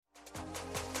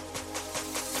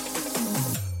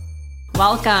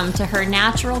Welcome to Her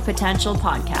Natural Potential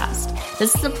podcast.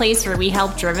 This is a place where we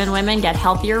help driven women get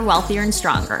healthier, wealthier, and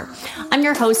stronger. I'm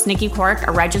your host, Nikki Cork,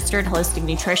 a registered holistic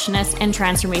nutritionist and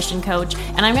transformation coach,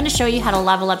 and I'm going to show you how to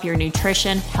level up your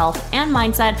nutrition, health, and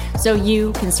mindset so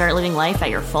you can start living life at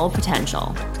your full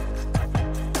potential.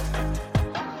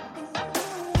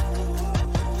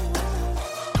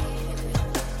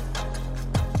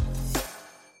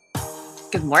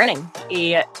 Good morning.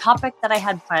 A topic that I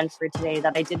had planned for today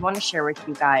that I did want to share with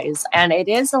you guys, and it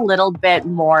is a little bit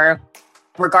more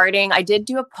regarding, I did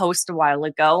do a post a while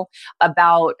ago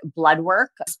about blood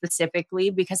work specifically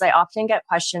because I often get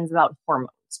questions about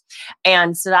hormones.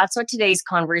 And so that's what today's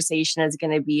conversation is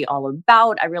going to be all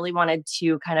about. I really wanted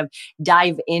to kind of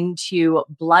dive into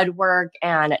blood work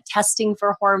and testing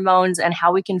for hormones and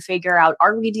how we can figure out,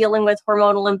 are we dealing with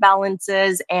hormonal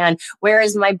imbalances and where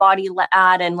is my body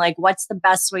at and like what's the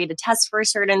best way to test for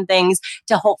certain things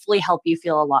to hopefully help you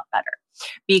feel a lot better.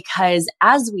 Because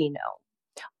as we know,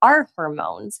 our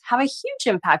hormones have a huge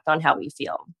impact on how we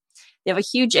feel. They have a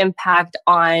huge impact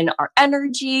on our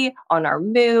energy, on our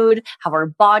mood, how our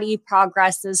body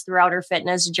progresses throughout our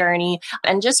fitness journey,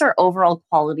 and just our overall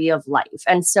quality of life.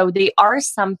 And so they are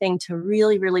something to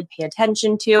really, really pay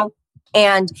attention to.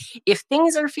 And if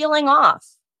things are feeling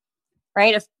off,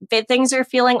 right? If things are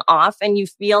feeling off and you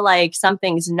feel like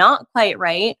something's not quite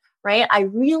right, I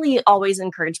really always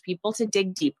encourage people to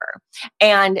dig deeper.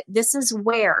 And this is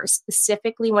where,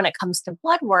 specifically when it comes to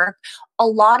blood work, a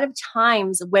lot of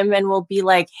times women will be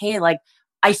like, hey, like,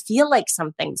 I feel like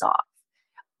something's off.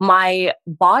 My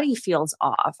body feels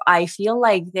off. I feel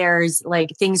like there's like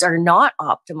things are not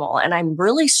optimal and I'm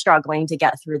really struggling to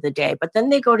get through the day. But then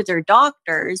they go to their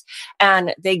doctors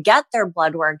and they get their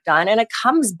blood work done and it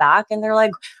comes back and they're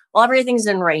like, well, everything's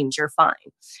in range. You're fine.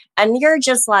 And you're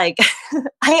just like,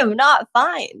 I am not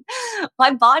fine.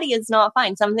 My body is not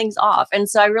fine. Something's off. And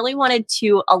so I really wanted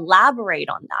to elaborate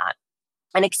on that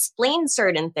and explain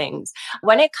certain things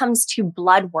when it comes to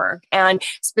blood work and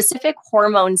specific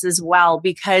hormones as well,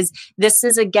 because this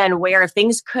is, again, where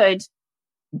things could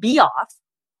be off,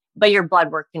 but your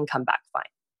blood work can come back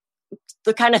fine.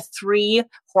 The kind of three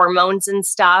hormones and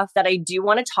stuff that I do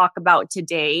want to talk about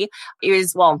today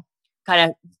is, well,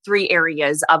 kind of three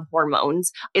areas of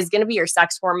hormones is going to be your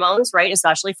sex hormones, right?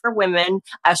 Especially for women,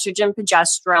 estrogen,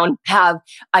 progesterone have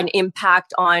an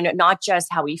impact on not just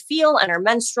how we feel and our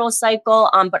menstrual cycle,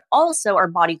 but also our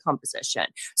body composition.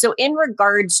 So in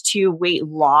regards to weight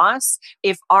loss,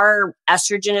 if our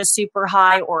estrogen is super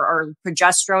high or our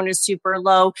progesterone is super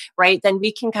low, right, then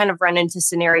we can kind of run into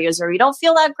scenarios where we don't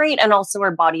feel that great and also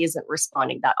our body isn't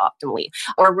responding that optimally,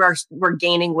 or we're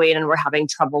gaining weight and we're having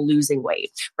trouble losing weight,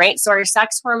 right? So our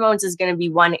sex hormones is going to be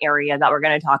one area that we're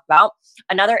going to talk about.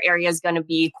 Another area is going to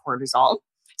be cortisol.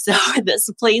 So this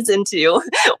plays into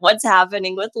what's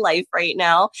happening with life right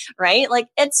now, right? Like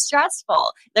it's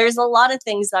stressful. There's a lot of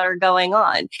things that are going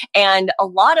on. And a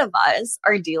lot of us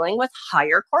are dealing with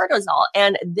higher cortisol.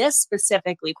 And this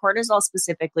specifically, cortisol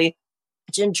specifically,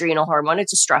 it's an adrenal hormone.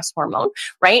 It's a stress hormone,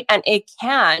 right? And it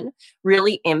can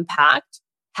really impact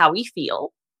how we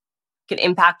feel, can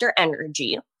impact our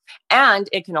energy, and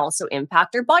it can also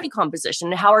impact our body composition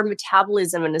and how our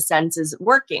metabolism, in a sense, is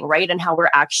working, right? And how we're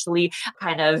actually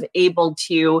kind of able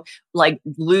to like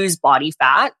lose body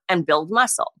fat and build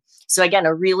muscle. So again,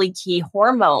 a really key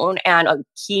hormone and a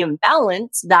key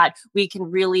imbalance that we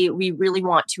really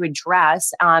want to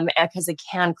address because it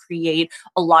can create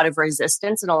a lot of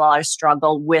resistance and a lot of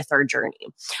struggle with our journey.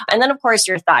 And then, of course,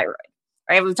 your thyroid.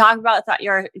 Right? We've talked about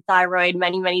your thyroid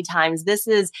many, many times. This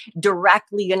is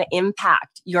directly going to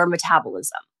impact your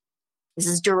metabolism. This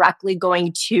is directly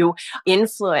going to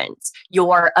influence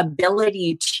your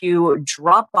ability to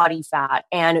drop body fat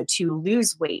and to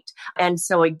lose weight. And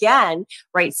so again,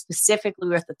 right, specifically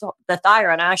with the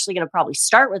thyroid, I'm actually going to probably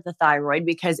start with the thyroid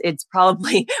because it's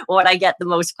probably what I get the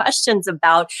most questions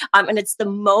about. And it's the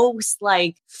most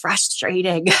like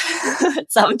frustrating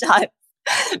sometimes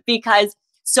because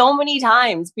so many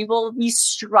times people will be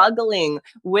struggling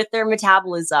with their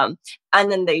metabolism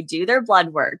and then they do their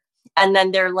blood work and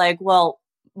then they're like, well,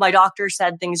 my doctor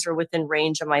said things are within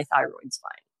range and my thyroid's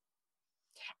fine.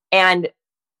 And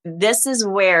this is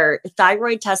where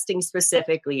thyroid testing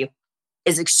specifically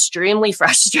is extremely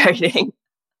frustrating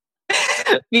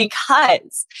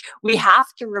because we have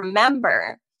to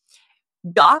remember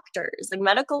doctors, like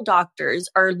medical doctors,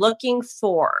 are looking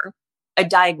for a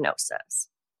diagnosis.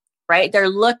 Right? They're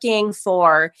looking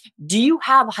for, do you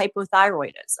have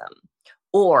hypothyroidism?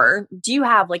 Or do you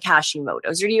have like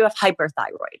Hashimoto's, or do you have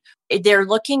hyperthyroid? They're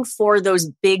looking for those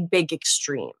big, big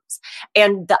extremes.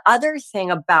 And the other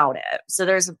thing about it, so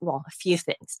there's, well, a few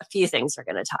things we're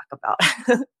going to talk about.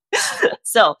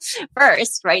 So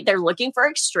first, right, they're looking for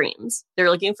extremes.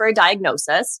 They're looking for a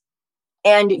diagnosis,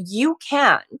 and you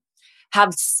can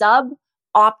have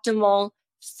suboptimal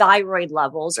thyroid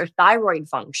levels or thyroid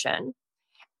function,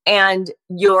 and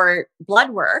your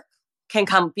blood work can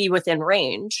be within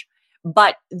range.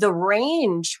 But the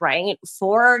range, right,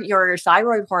 for your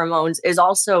thyroid hormones is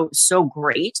also so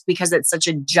great because it's such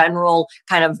a general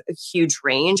kind of huge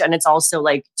range. And it's also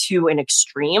like to an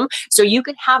extreme. So you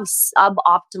could have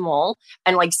suboptimal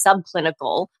and like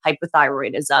subclinical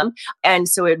hypothyroidism. And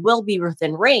so it will be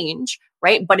within range,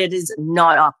 right? But it is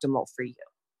not optimal for you.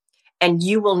 And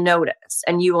you will notice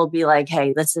and you will be like,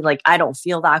 hey, this is like, I don't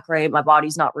feel that great. My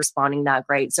body's not responding that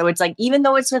great. So it's like, even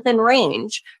though it's within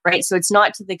range, right? So it's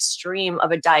not to the extreme of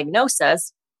a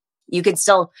diagnosis, you could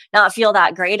still not feel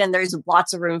that great. And there's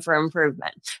lots of room for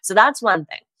improvement. So that's one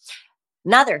thing.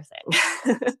 Another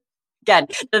thing, again,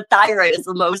 the thyroid is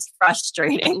the most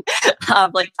frustrating.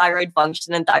 Like thyroid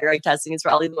function and thyroid testing is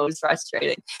probably the most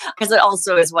frustrating because it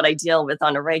also is what I deal with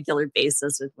on a regular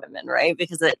basis with women, right?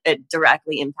 Because it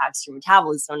directly impacts your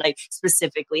metabolism. And I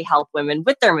specifically help women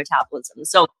with their metabolism.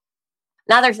 So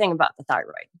another thing about the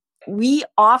thyroid, we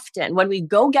often, when we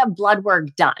go get blood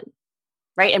work done,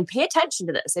 right? And pay attention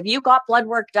to this. If you got blood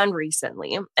work done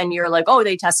recently and you're like, oh,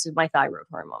 they tested my thyroid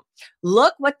hormone,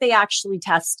 look what they actually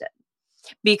tested.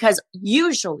 Because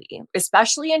usually,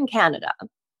 especially in Canada,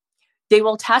 they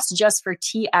will test just for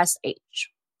TSH.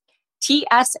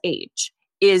 TSH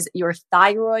is your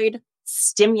thyroid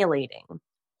stimulating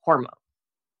hormone.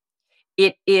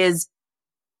 It is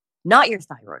not your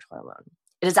thyroid hormone.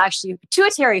 It is actually a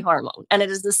pituitary hormone, and it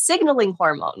is the signaling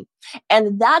hormone.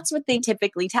 And that's what they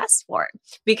typically test for.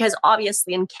 Because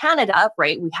obviously in Canada,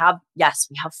 right, we have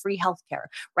free healthcare,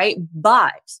 right?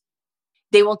 But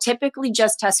they will typically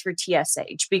just test for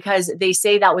TSH because they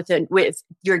say that with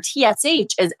your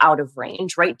TSH is out of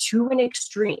range, right? To an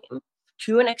extreme,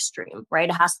 right?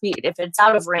 It has to be, if it's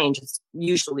out of range, it's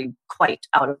usually quite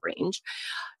out of range.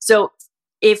 So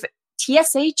if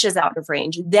TSH is out of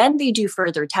range, then they do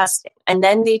further testing and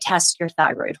then they test your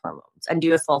thyroid hormones and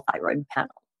do a full thyroid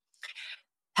panel.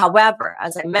 However,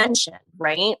 as I mentioned,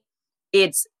 right,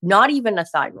 it's not even a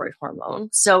thyroid hormone.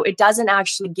 So it doesn't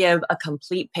actually give a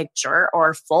complete picture or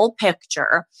a full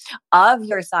picture of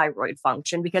your thyroid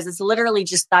function because it's literally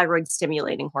just thyroid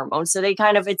stimulating hormone. So they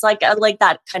kind of, it's like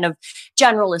that kind of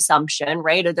general assumption,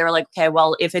 right? They're like, okay,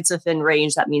 well, if it's within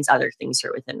range, that means other things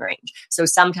are within range. So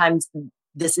sometimes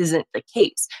this isn't the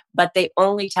case, but they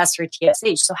only test for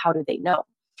TSH. So how do they know?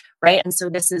 Right. And so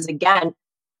this is, again,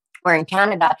 where in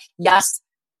Canada, yes,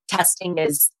 testing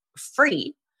is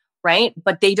free, right?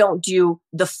 But they don't do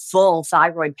the full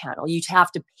thyroid panel. You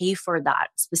have to pay for that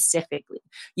specifically.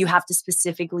 You have to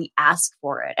specifically ask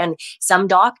for it. And some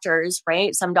doctors,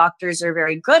 right? Some doctors are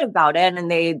very good about it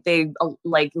and they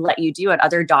like let you do it.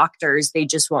 Other doctors, they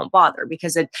just won't bother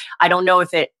because I don't know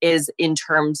if it is in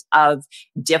terms of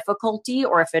difficulty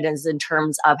or if it is in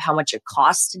terms of how much it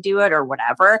costs to do it or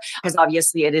whatever, because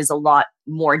obviously it is a lot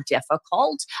more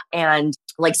difficult and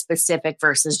like specific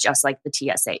versus just like the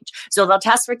TSH. So they'll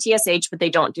test for TSH, but they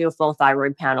don't do a full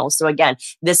thyroid panel. So again,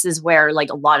 this is where like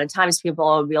a lot of times people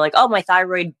will be like, oh, my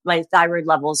thyroid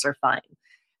levels are fine.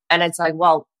 And it's like,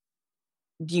 well,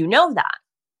 do you know that?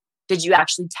 Did you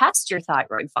actually test your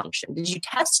thyroid function? Did you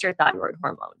test your thyroid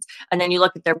hormones? And then you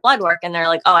look at their blood work and they're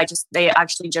like, oh, they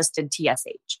actually just did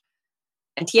TSH.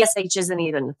 And TSH isn't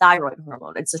even a thyroid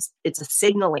hormone. It's a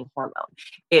signaling hormone.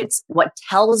 It's what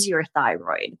tells your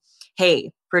thyroid,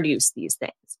 hey, produce these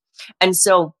things. And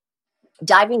so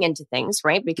diving into things,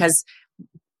 right? Because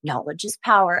knowledge is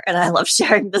power and I love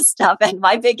sharing this stuff. And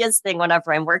my biggest thing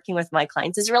whenever I'm working with my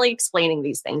clients is really explaining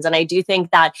these things. And I do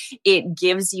think that it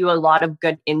gives you a lot of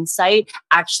good insight,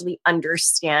 actually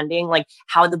understanding like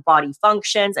how the body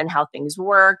functions and how things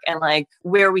work and like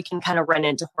where we can kind of run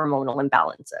into hormonal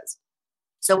imbalances.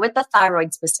 So with the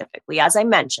thyroid specifically, as I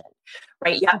mentioned,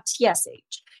 right, you have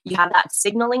TSH. You have that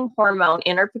signaling hormone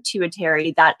in our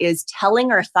pituitary that is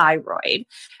telling our thyroid,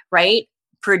 right,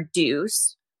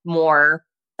 produce more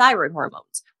thyroid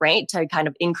hormones, right, to kind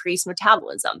of increase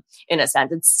metabolism. In a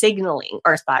sense, it's signaling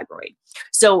our thyroid.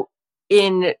 So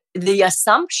the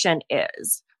assumption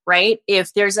is, right,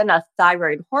 if there's enough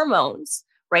thyroid hormones,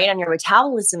 right, and your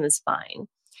metabolism is fine,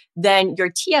 then your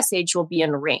TSH will be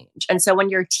in range. And so when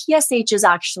your TSH is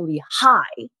actually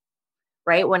high,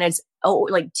 right, when it's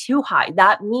like too high,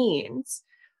 that means,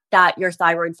 that your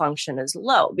thyroid function is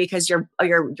low because your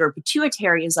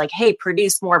pituitary is like, hey,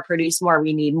 produce more,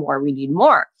 we need more, we need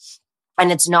more.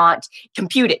 And it's not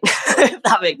computing, if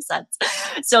that makes sense.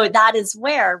 So that is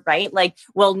where, right? Like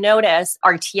we'll notice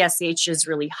our TSH is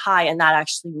really high, and that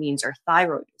actually means our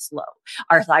thyroid is low.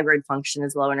 Our thyroid function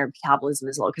is low and our metabolism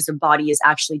is low because the body is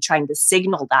actually trying to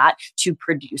signal that to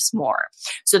produce more.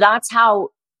 So that's how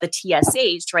the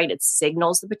TSH, right? It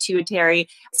signals the pituitary,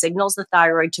 signals the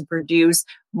thyroid to produce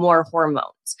more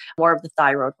hormones, more of the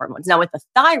thyroid hormones. Now with the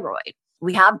thyroid,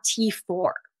 we have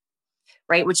T4,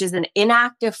 right? Which is an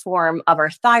inactive form of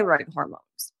our thyroid hormones.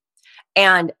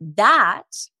 And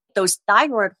those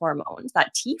thyroid hormones,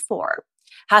 that T4,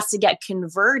 has to get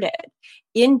converted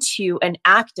into an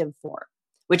active form,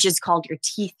 which is called your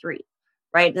T3,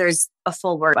 right? There's a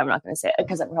full word. I'm not going to say it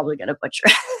because I'm probably going to butcher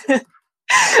it.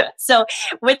 So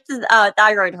with the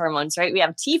thyroid hormones, right, we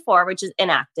have T4, which is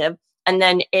inactive, and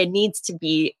then it needs to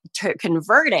be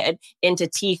converted into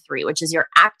T3, which is your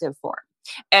active form.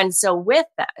 And so with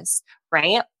this,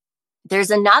 right,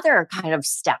 there's another kind of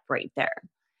step right there.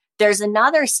 There's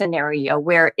another scenario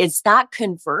where it's that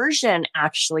conversion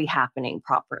actually happening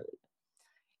properly.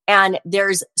 And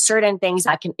there's certain things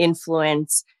that can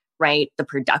influence, right, the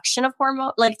production of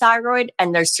hormone like thyroid,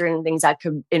 and there's certain things that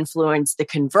could influence the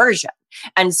conversion.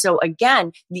 And so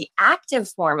again, the active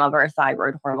form of our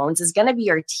thyroid hormones is going to be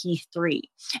our T3.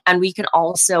 And we can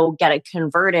also get it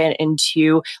converted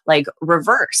into like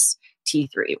reverse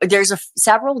T3. There's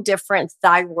several different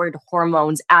thyroid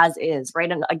hormones as is, right?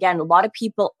 And again, a lot of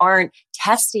people aren't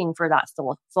testing for that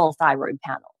full thyroid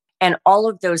panel and all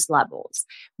of those levels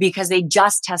because they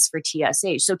just test for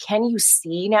TSH. So can you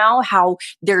see now how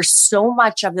there's so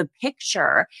much of the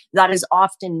picture that is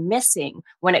often missing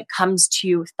when it comes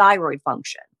to thyroid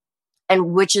function?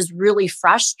 And which is really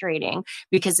frustrating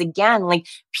because again, like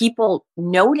people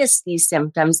notice these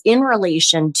symptoms in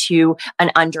relation to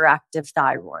an underactive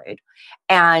thyroid.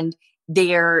 And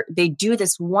they do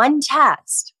this one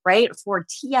test, right, for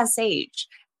TSH.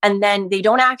 And then they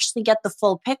don't actually get the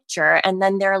full picture. And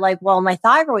then they're like, well, my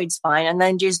thyroid's fine. And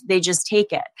then they just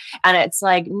take it. And it's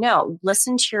like, no,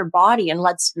 listen to your body and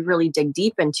let's really dig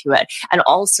deep into it. And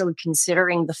also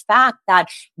considering the fact that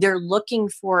they're looking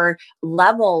for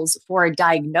levels for a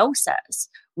diagnosis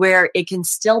where it can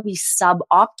still be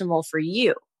suboptimal for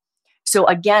you. So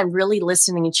again, really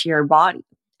listening to your body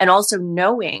and also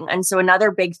knowing. And so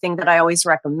another big thing that I always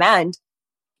recommend,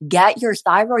 get your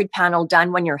thyroid panel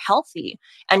done when you're healthy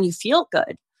and you feel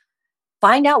good.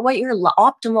 Find out what your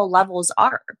optimal levels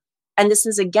are. And this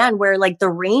is again where like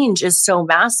the range is so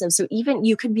massive. So even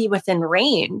you could be within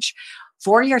range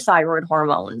for your thyroid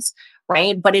hormones,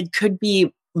 right? But it could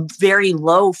be very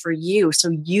low for you. So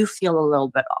you feel a little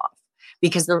bit off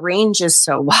because the range is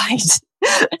so wide.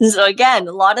 So again,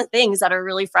 a lot of things that are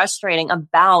really frustrating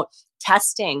about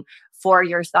testing for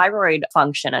your thyroid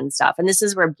function and stuff. And this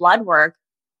is where blood work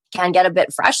can get a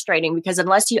bit frustrating because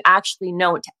unless you actually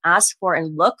know what to ask for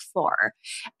and look for,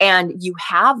 and you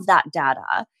have that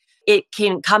data, it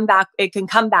can come back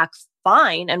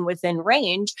fine and within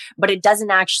range, but it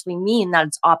doesn't actually mean that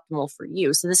it's optimal for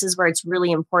you. So this is where it's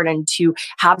really important to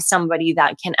have somebody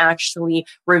that can actually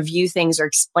review things or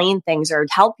explain things or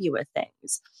help you with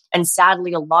things. And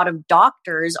sadly, a lot of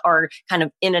doctors are kind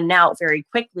of in and out very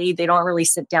quickly. They don't really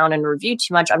sit down and review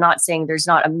too much. I'm not saying there's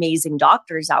not amazing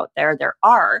doctors out there. There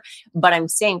are. But I'm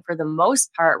saying for the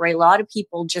most part, right, a lot of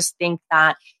people just think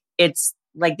that it's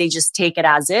like they just take it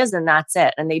as is and that's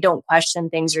it. And they don't question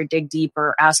things or dig deeper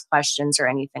or ask questions or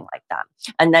anything like that.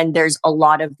 And then there's a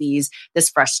lot of this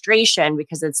frustration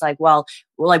because it's like, well,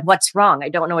 like what's wrong? I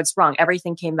don't know what's wrong.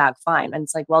 Everything came back fine. And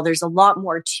it's like, well, there's a lot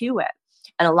more to it.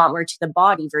 And a lot more to the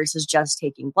body versus just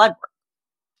taking blood work.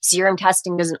 Serum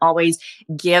testing doesn't always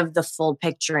give the full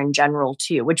picture in general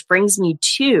too, which brings me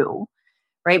to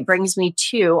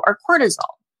our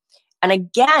cortisol. And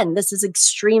again, this is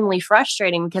extremely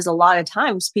frustrating because a lot of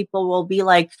times people will be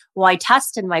like, well, I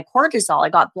tested my cortisol. I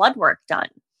got blood work done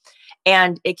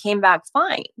and it came back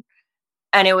fine.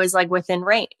 And it was like within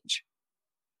range.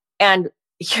 And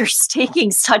you're taking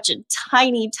such a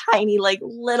tiny, like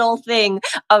little thing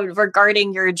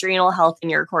regarding your adrenal health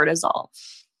and your cortisol.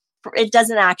 It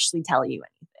doesn't actually tell you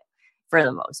anything for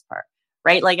the most part,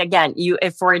 right? Like again,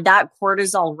 if for that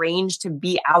cortisol range to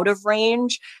be out of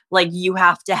range, like you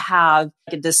have to have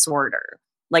a disorder,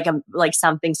 like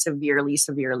something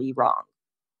severely wrong.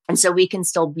 And so we can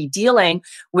still be dealing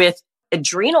with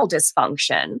adrenal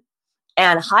dysfunction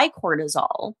and high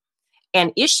cortisol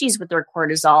and issues with their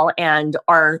cortisol and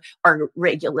our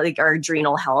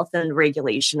adrenal health and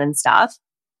regulation and stuff.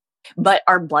 But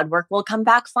our blood work will come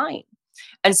back fine.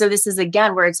 And so this is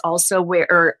again where it's also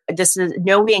where this is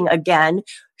knowing again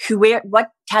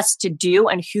what tests to do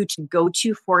and who to go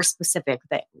to for specific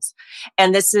things.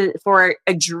 And this is for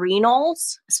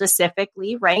adrenals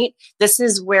specifically, right? This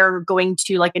is where going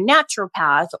to like a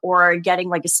naturopath or getting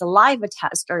like a saliva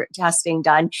test or testing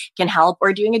done can help,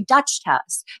 or doing a Dutch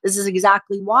test. This is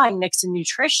exactly why Nixon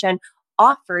Nutrition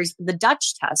offers the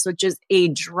Dutch test, which is a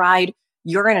dried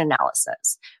urine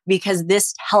analysis, because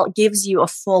this gives you a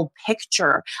full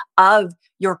picture of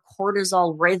your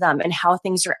cortisol rhythm and how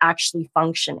things are actually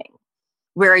functioning.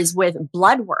 Whereas with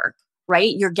blood work,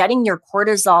 right, you're getting your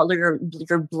cortisol,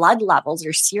 your blood levels,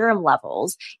 your serum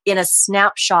levels in a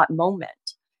snapshot moment.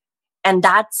 And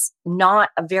that's not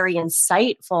a very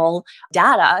insightful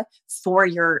data for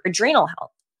your adrenal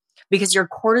health, because your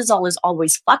cortisol is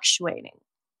always fluctuating.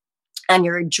 And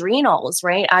your adrenals,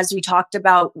 right, as we talked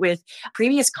about with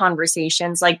previous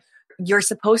conversations, like you're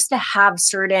supposed to have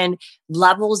certain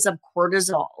levels of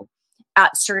cortisol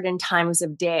at certain times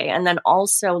of day. And then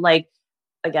also, like,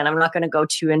 again, I'm not going to go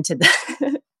too into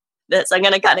this. I'm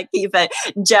going to kind of keep it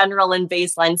general and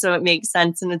baseline so it makes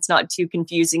sense and it's not too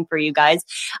confusing for you guys.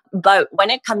 But when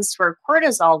it comes to our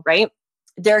cortisol, right,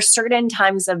 there are certain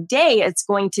times of day it's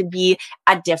going to be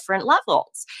at different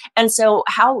levels. And so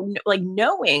how, like,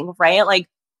 knowing, right, like,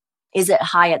 is it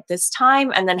high at this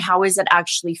time? And then how is it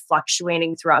actually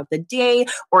fluctuating throughout the day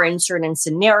or in certain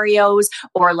scenarios,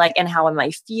 or like, and how am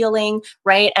I feeling,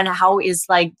 right? And how is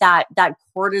like that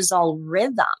cortisol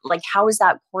rhythm? Like, how is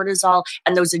that cortisol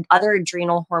and those other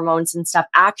adrenal hormones and stuff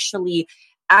actually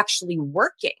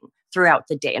working throughout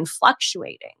the day and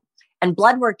fluctuating? And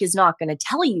blood work is not going to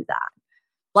tell you that.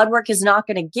 Blood work is not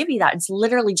going to give you that. It's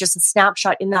literally just a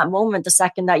snapshot in that moment, the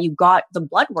second that you got the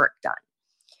blood work done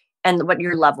and what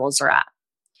your levels are at.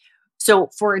 So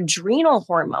for adrenal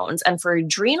hormones and for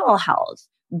adrenal health,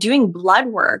 doing blood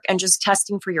work and just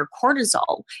testing for your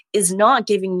cortisol is not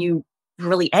giving you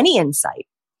really any insight.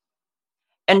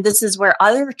 And this is where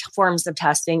other forms of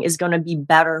testing is going to be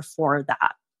better for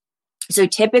that. So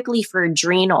typically for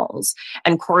adrenals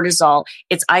and cortisol,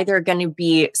 it's either going to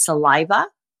be saliva,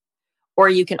 or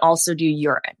you can also do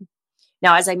urine.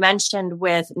 Now, as I mentioned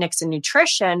with Nixon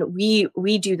Nutrition, we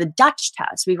do the Dutch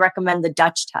test. We recommend the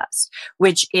Dutch test,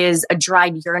 which is a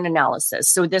dried urine analysis.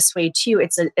 So this way too,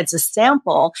 it's a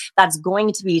sample that's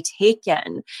going to be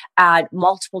taken at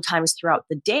multiple times throughout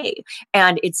the day.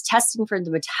 And it's testing for the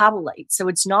metabolites. So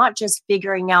it's not just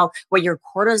figuring out what your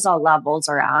cortisol levels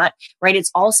are at, right?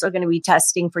 It's also going to be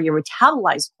testing for your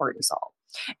metabolized cortisol.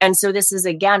 And so this is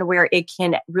again where it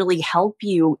can really help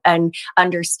you and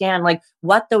understand like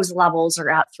what those levels are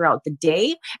at throughout the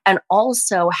day, and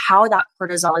also how that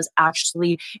cortisol is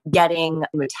actually getting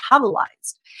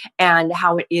metabolized and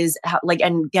how it is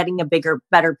and getting a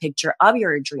better picture of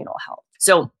your adrenal health.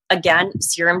 So again,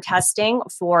 serum testing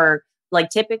for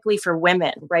typically for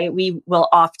women, right? We will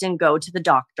often go to the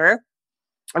doctor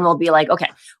and we'll be like, okay,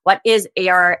 what is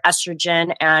our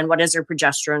estrogen and what is our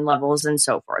progesterone levels and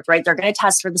so forth, right? They're going to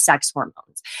test for the sex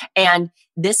hormones. And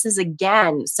this is,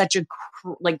 again, such a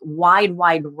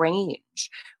wide range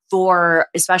for,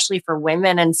 especially for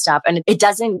women and stuff. And it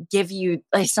doesn't give you,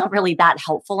 it's not really that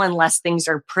helpful unless things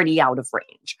are pretty out of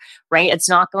range, right? It's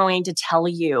not going to tell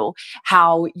you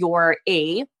how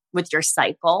with your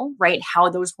cycle, right? How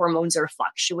those hormones are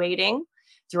fluctuating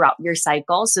throughout your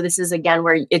cycle. So this is again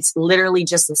where it's literally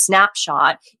just a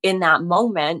snapshot in that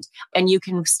moment, and you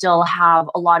can still have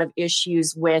a lot of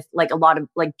issues with a lot of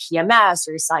PMS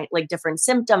or different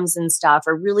symptoms and stuff,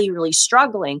 or really, really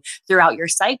struggling throughout your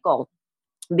cycle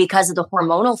because of the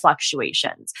hormonal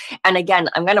fluctuations. And again,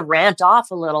 I'm going to rant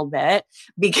off a little bit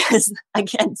because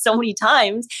again, so many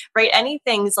times, right?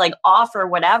 Anything's off or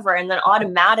whatever. And then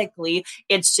automatically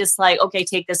it's just okay,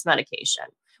 take this medication,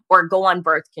 or go on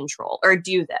birth control, or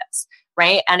do this,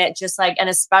 right? And it just and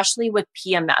especially with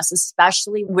PMS,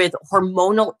 especially with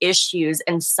hormonal issues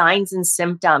and signs and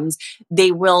symptoms,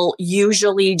 they will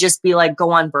usually just be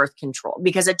go on birth control,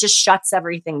 because it just shuts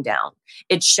everything down.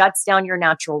 It shuts down your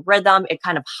natural rhythm. It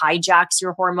kind of hijacks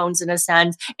your hormones in a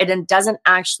sense. It doesn't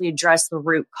actually address the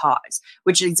root cause,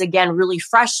 which is again, really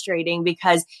frustrating,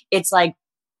 because it's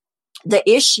the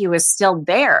issue is still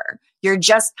there. You're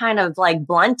just kind of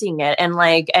blunting it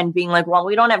and being well,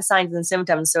 we don't have signs and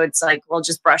symptoms. So it's we'll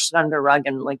just brush it under the rug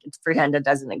and pretend it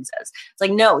doesn't exist.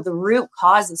 It's no, the root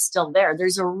cause is still there.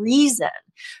 There's a reason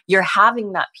you're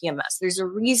having that PMS. There's a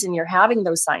reason you're having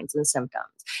those signs and symptoms.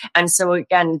 And so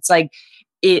again, it's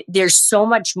there's so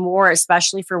much more,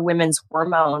 especially for women's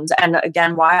hormones. And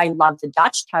again, why I love the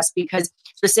Dutch test, because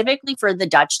specifically for the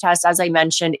Dutch test, as I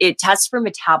mentioned, it tests for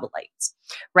metabolites,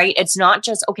 right? It's not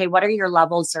just, okay, what are your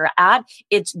levels are at?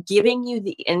 It's giving you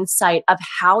the insight of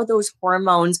how those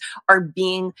hormones are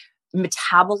being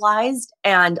metabolized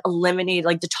and eliminated,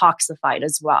 like detoxified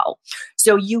as well.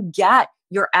 So you get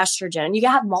your estrogen, you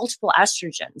have multiple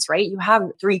estrogens, right? You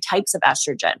have 3 types of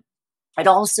estrogen. It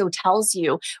also tells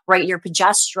you, right, your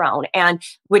progesterone and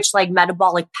which like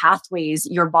metabolic pathways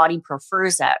your body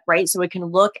prefers it, right? So it can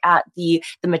look at the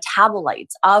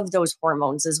metabolites of those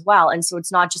hormones as well. And so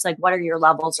it's not just like what are your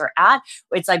levels are at,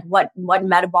 it's like what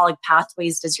metabolic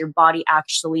pathways does your body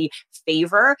actually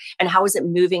favor and how is it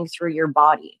moving through your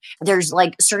body? There's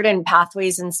like certain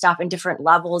pathways and stuff in different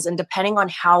levels, and depending on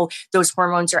how those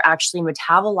hormones are actually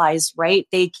metabolized, right,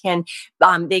 they can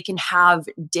have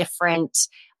different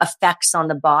effects on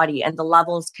the body, and the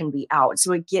levels can be out.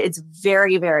 So it's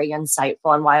very, very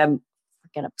insightful, and why I'm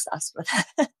freaking obsessed with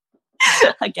it.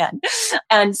 Again.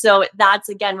 And so that's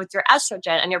again with your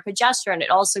estrogen and your progesterone.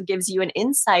 It also gives you an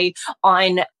insight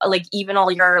on like even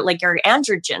all your like your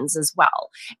androgens as well.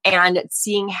 And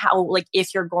seeing how like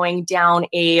if you're going down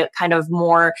a kind of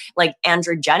more like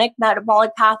androgenic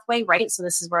metabolic pathway, right? So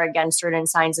this is where again certain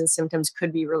signs and symptoms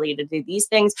could be related to these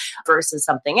things versus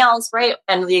something else, right?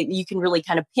 And you can really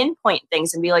kind of pinpoint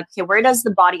things and be like, okay, where does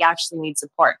the body actually need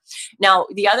support? Now,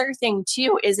 the other thing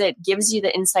too is it gives you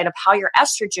the insight of how your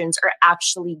estrogens are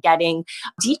actually getting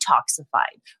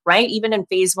detoxified, right? Even in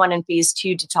phase 1 and phase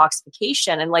 2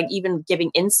 detoxification, and like even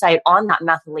giving insight on that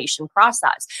methylation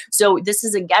process. So this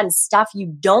is again stuff you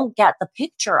don't get the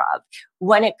picture of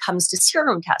when it comes to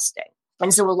serum testing.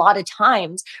 And so a lot of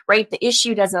times, right, the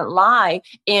issue doesn't lie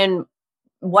in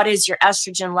what is your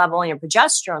estrogen level and your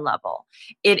progesterone level.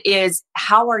 It is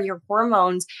how are your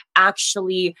hormones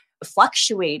actually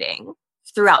fluctuating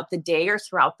throughout the day or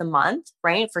throughout the month,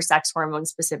 right? For sex hormones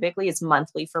specifically, it's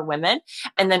monthly for women.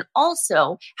 And then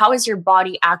also, how is your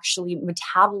body actually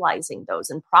metabolizing those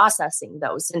and processing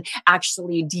those and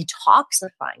actually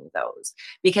detoxifying those?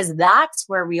 Because that's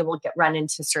where we will run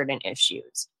into certain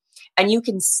issues. And you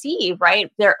can see,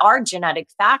 right, there are genetic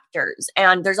factors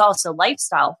and there's also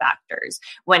lifestyle factors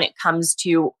when it comes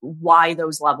to why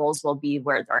those levels will be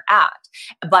where they're at.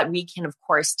 But we can, of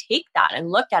course, take that and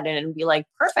look at it and be like,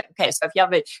 perfect. Okay, so if you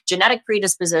have a genetic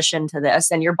predisposition to this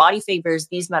and your body favors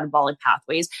these metabolic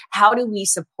pathways, how do we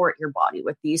support your body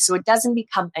with these so it doesn't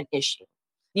become an issue?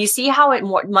 You see how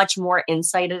much more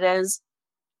insight it is?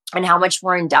 And how much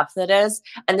more in depth it is.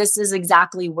 And this is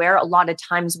exactly where a lot of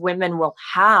times women will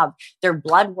have their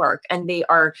blood work and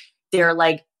they're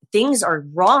like, things are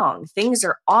wrong. Things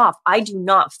are off. I do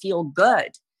not feel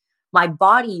good. My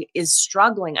body is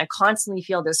struggling. I constantly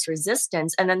feel this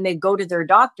resistance. And then they go to their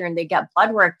doctor and they get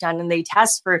blood work done and they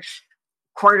test for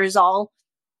cortisol,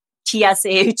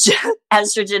 TSH,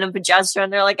 estrogen, and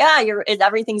progesterone. They're like,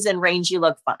 everything's in range. You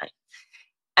look fine.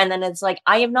 And then it's like,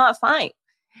 I am not fine.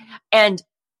 And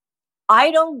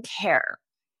I don't care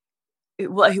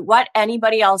what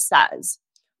anybody else says.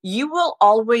 You will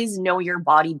always know your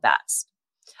body best.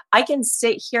 I can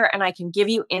sit here and I can give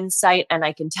you insight and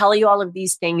I can tell you all of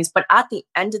these things, but at the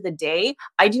end of the day,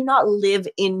 I do not live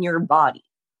in your body.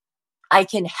 I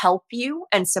can help you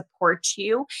and support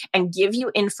you and give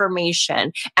you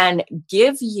information and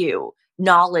give you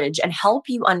knowledge and help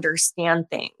you understand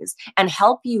things and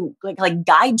help you like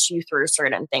guide you through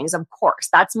certain things. Of course,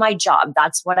 that's my job.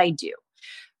 That's what I do.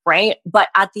 Right. But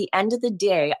at the end of the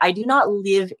day, I do not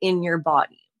live in your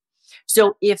body.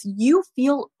 So if you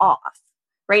feel off,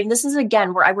 right. And this is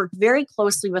again where I work very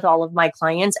closely with all of my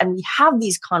clients and we have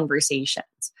these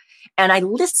conversations and I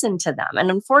listen to them. And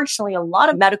unfortunately, a lot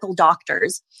of medical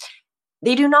doctors,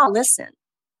 they do not listen.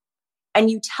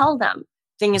 And you tell them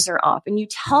things are off and you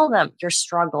tell them you're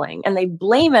struggling and they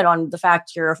blame it on the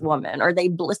fact you're a woman, or they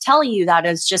tell you that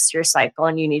it's just your cycle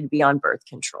and you need to be on birth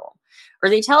control, or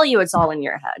they tell you it's all in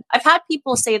your head. I've had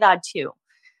people say that too.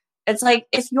 It's like,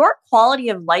 if your quality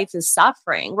of life is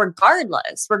suffering,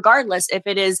 regardless if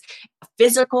it is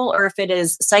physical or if it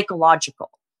is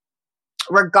psychological,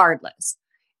 regardless,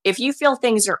 if you feel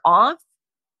things are off,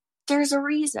 there's a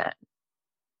reason.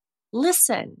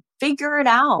 Listen, figure it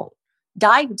out,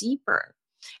 dive deeper.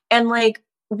 And like,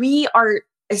 we are,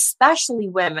 especially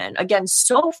women, again,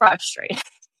 so frustrated.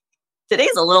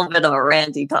 Today's a little bit of a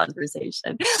ranty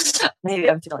conversation. Maybe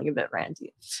I'm feeling a bit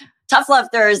ranty. Tough Love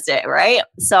Thursday, right?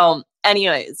 So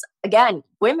anyways, again,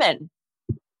 women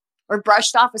were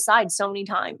brushed off aside so many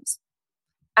times.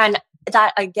 And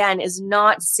that, again, is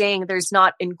not saying there's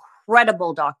not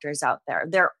incredible doctors out there.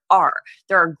 There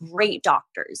are great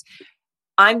doctors.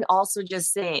 I'm also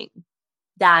just saying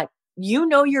that you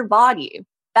know your body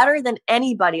better than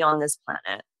anybody on this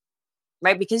planet,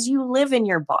 right? Because you live in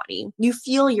your body, you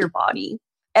feel your body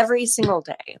every single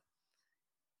day.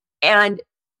 And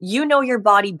you know your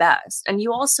body best. And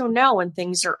you also know when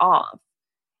things are off.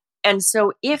 And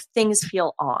so if things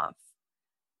feel off,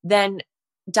 then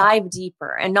dive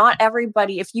deeper. And not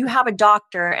everybody, if you have a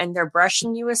doctor and they're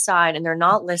brushing you aside and they're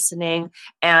not listening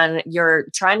and you're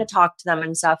trying to talk to them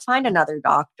and stuff, find another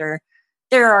doctor.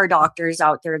 There are doctors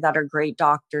out there that are great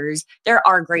doctors. There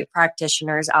are great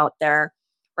practitioners out there,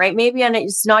 right? Maybe, and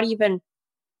it's not even,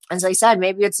 as I said,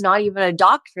 maybe it's not even a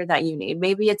doctor that you need.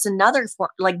 Maybe it's another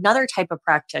type of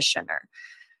practitioner.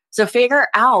 So figure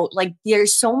out, like,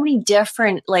 there's so many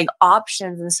different like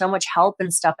options and so much help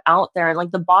and stuff out there. And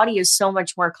like the body is so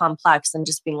much more complex than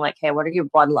just being like, hey, what are your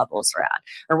blood levels are at?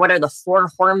 Or what are the 4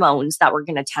 hormones that we're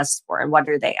going to test for? And what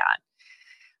are they at?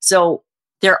 So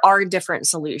there are different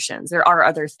solutions. There are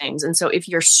other things. And so if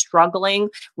you're struggling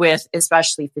with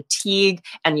especially fatigue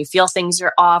and you feel things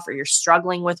are off, or you're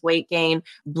struggling with weight gain,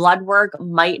 blood work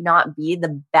might not be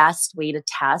the best way to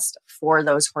test for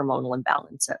those hormonal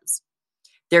imbalances.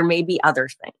 There may be other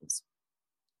things.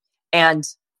 And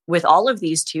with all of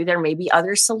these too, there may be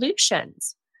other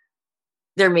solutions.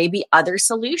 There may be other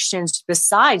solutions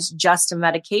besides just a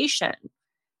medication.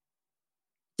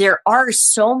 There are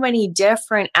so many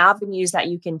different avenues that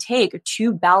you can take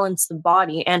to balance the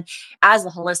body. And as a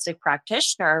holistic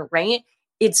practitioner, right,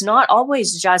 it's not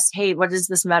always just, hey, what is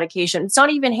this medication? It's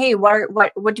not even, hey,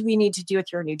 what do we need to do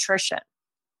with your nutrition?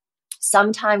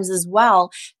 Sometimes as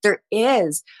well, there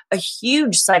is a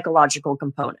huge psychological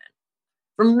component.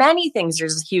 For many things,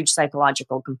 there's a huge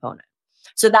psychological component.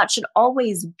 So that should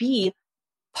always be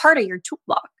part of your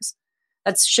toolbox.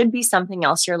 That should be something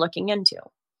else you're looking into.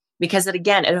 Because it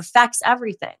affects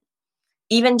everything.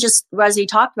 Even just as we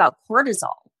talked about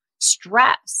cortisol,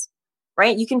 stress,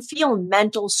 right? You can feel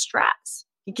mental stress.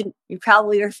 You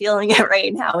probably are feeling it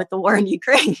right now with the war in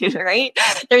Ukraine, right?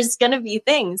 There's going to be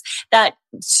things that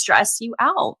stress you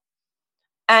out.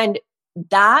 And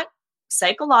that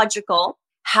psychological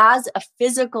has a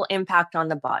physical impact on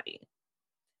the body.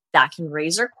 That can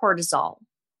raise our cortisol.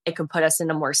 It can put us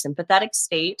in a more sympathetic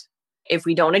state. If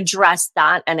we don't address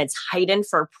that and it's heightened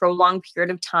for a prolonged period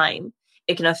of time,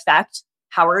 it can affect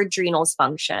how our adrenals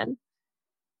function.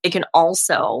 It can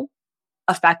also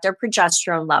affect our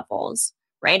progesterone levels,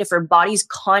 right? If our body's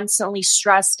constantly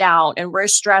stressed out and we're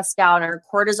stressed out and our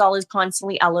cortisol is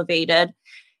constantly elevated, it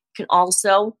can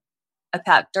also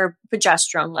affect our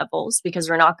progesterone levels because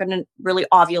we're not going to really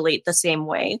ovulate the same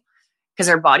way, because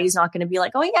our body's not going to be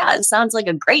like, oh yeah, it sounds like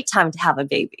a great time to have a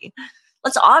baby.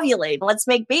 Let's ovulate. Let's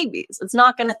make babies. It's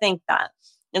not going to think that.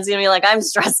 It's going to be like, I'm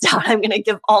stressed out. I'm going to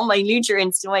give all my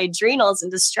nutrients to my adrenals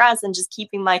and to stress and just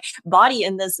keeping my body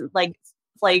in this like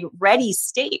ready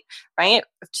state, right?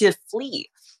 To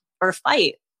flee or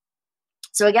fight.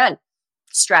 So again,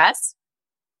 stress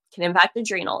can impact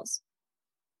adrenals,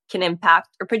 can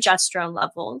impact our progesterone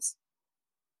levels.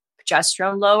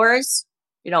 Progesterone lowers.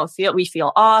 We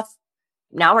feel off.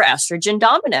 Now we're estrogen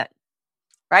dominant.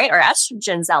 Right? Our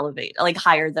estrogen's elevate, like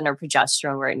higher than our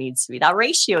progesterone where it needs to be. That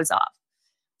ratio is off.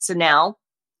 So now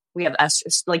we have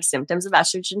symptoms of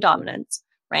estrogen dominance,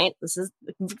 right? This is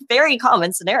a very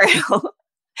common scenario.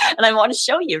 And I want to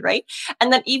show you, right?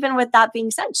 And then even with that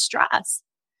being said, stress.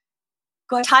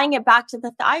 Tying it back to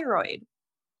the thyroid.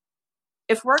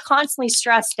 If we're constantly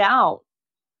stressed out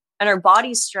and our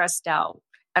body's stressed out,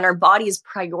 and our body is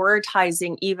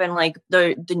prioritizing even like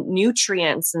the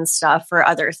nutrients and stuff for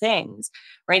other things,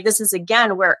 right? This is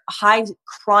again where high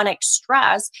chronic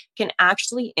stress can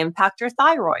actually impact our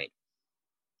thyroid.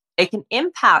 It can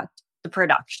impact the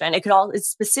production. It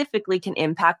specifically can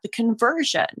impact the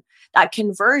conversion, that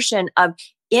conversion of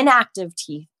inactive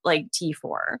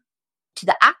T4 to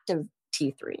the active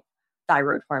T3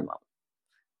 thyroid hormone.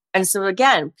 And so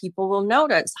again, people will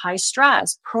notice high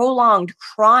stress, prolonged,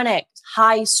 chronic,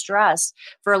 high stress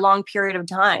for a long period of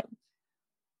time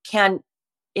can,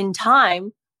 in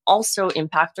time, also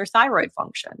impact their thyroid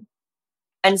function.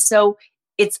 And so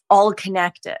it's all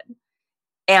connected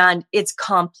and it's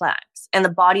complex and the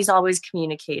body's always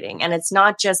communicating. And it's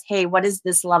not just, hey, what is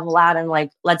this level at? And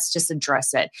like, let's just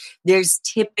address it. There's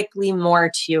typically more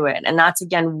to it. And that's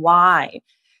again why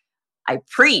I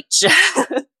preach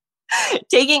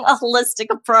taking a holistic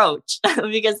approach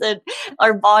because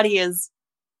our body is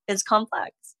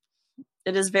complex.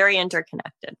 It is very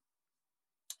interconnected.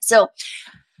 So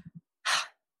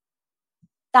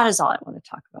that is all I want to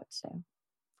talk about today.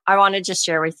 I want to just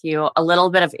share with you a little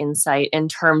bit of insight in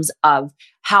terms of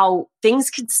how things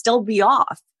could still be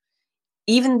off,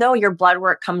 even though your blood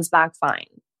work comes back fine.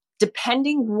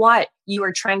 Depending what you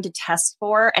are trying to test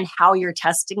for and how you're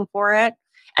testing for it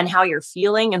and how you're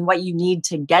feeling and what you need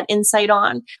to get insight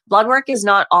on, blood work is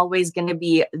not always going to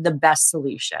be the best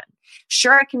solution.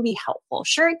 Sure, it can be helpful.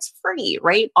 Sure, it's free,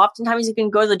 right? Oftentimes you can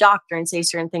go to the doctor and say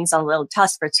certain things on a little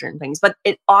test for certain things, but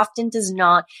it often does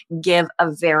not give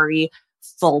a very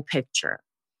full picture.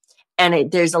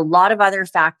 And there's a lot of other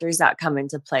factors that come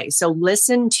into play. So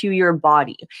listen to your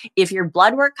body. If your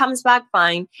blood work comes back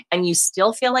fine and you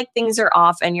still feel like things are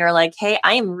off and you're like, hey,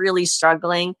 I am really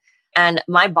struggling and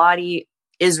my body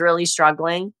is really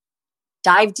struggling,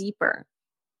 dive deeper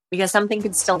because something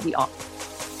could still be off.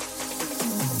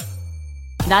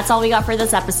 That's all we got for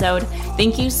this episode.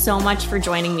 Thank you so much for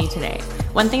joining me today.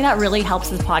 One thing that really helps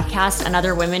this podcast and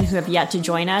other women who have yet to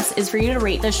join us is for you to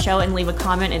rate this show and leave a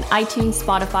comment in iTunes,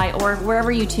 Spotify, or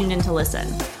wherever you tune in to listen.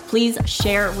 Please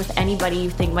share with anybody you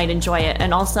think might enjoy it.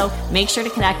 And also make sure to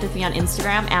connect with me on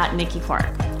Instagram at Nikki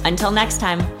Clark. Until next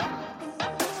time.